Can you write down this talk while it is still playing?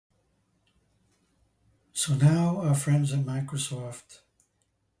So now our friends at Microsoft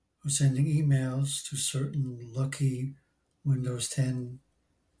are sending emails to certain lucky Windows 10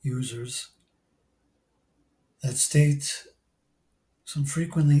 users that state some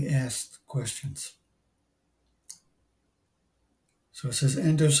frequently asked questions. So it says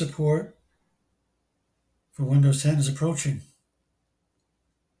end of support for Windows 10 is approaching.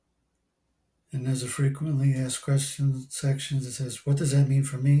 And there's a frequently asked questions section that says, what does that mean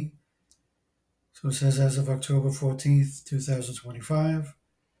for me? So it says as of October 14th, 2025,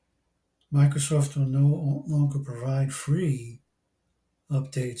 Microsoft will no longer provide free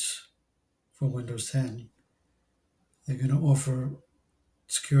updates for Windows 10. They're going to offer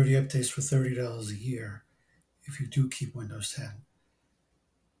security updates for $30 a year if you do keep Windows 10.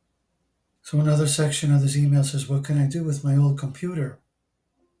 So another section of this email says, what can I do with my old computer?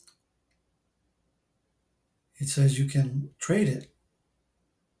 It says you can trade it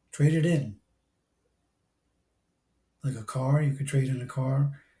in. Like a car, you can trade in a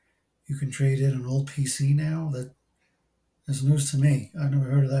car. You can trade in an old PC now. That is news to me. I've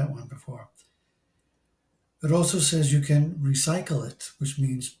never heard of that one before. It also says you can recycle it, which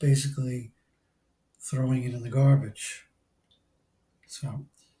means basically throwing it in the garbage. So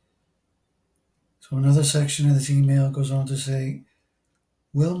another section of this email goes on to say,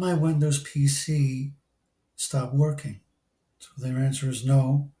 will my Windows PC stop working? So their answer is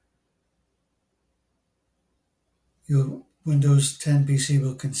no. Your Windows 10 PC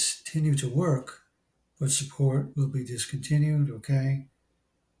will continue to work, but support will be discontinued, okay?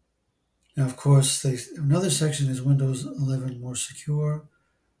 Now, of course, another section is Windows 11 more secure.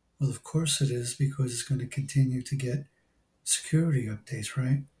 Well, of course it is, because it's going to continue to get security updates,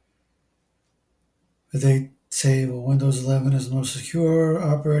 right? But they say, well, Windows 11 is the most secure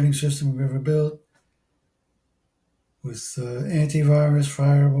operating system we've ever built with antivirus,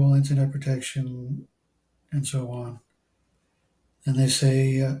 firewall, internet protection, and so on. And they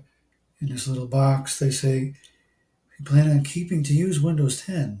say in this little box, they say, if you plan on keeping to use Windows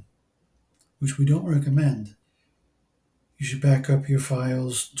 10, which we don't recommend, you should back up your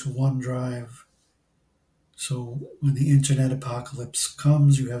files to OneDrive. So when the internet apocalypse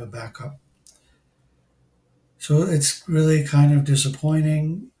comes, you have a backup. So it's really kind of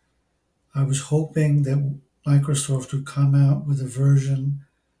disappointing. I was hoping that Microsoft would come out with a version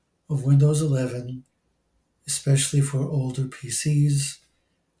of Windows 11, especially for older PCs.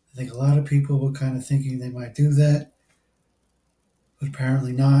 I think a lot of people were kind of thinking they might do that, but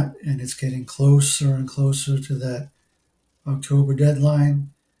apparently not. And it's getting closer and closer to that October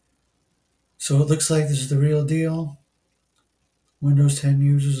deadline. So it looks like this is the real deal. Windows 10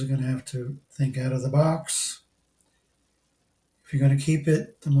 users are going to have to think out of the box. If you're going to keep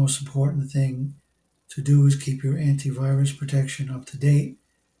it, the most important thing to do is keep your antivirus protection up to date.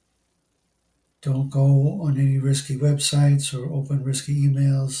 Don't go on any risky websites or open risky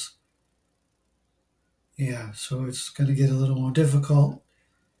emails. Yeah, so it's going to get a little more difficult.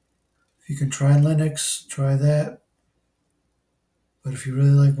 If you can try Linux, try that. But if you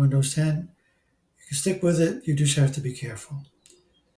really like Windows 10, you can stick with it. You just have to be careful.